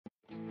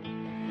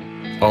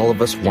all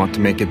of us want to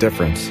make a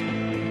difference.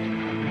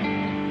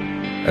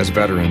 As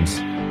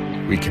veterans,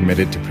 we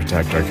committed to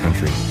protect our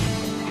country.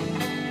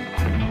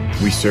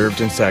 We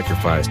served and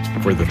sacrificed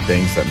for the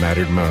things that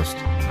mattered most.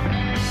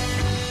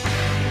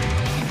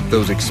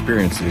 Those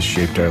experiences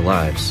shaped our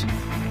lives,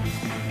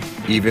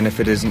 even if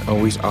it isn't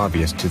always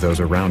obvious to those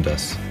around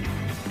us.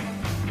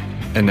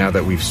 And now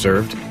that we've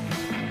served,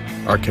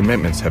 our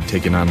commitments have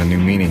taken on a new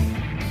meaning.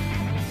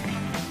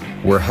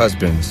 We're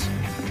husbands,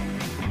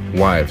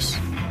 wives,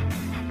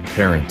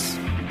 parents,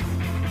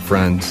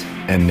 friends,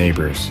 and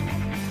neighbors,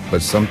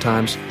 but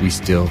sometimes we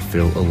still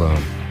feel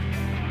alone.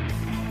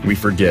 We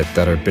forget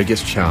that our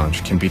biggest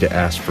challenge can be to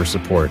ask for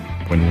support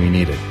when we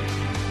need it.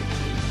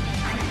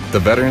 The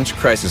Veterans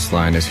Crisis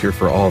Line is here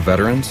for all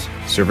veterans,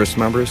 service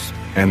members,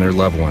 and their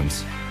loved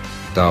ones.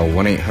 Dial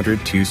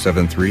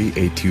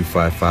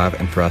 1-800-273-8255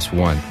 and press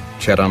 1.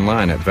 Chat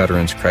online at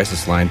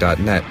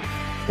veteranscrisisline.net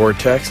or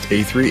text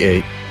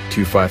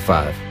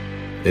 838-255.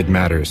 It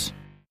matters.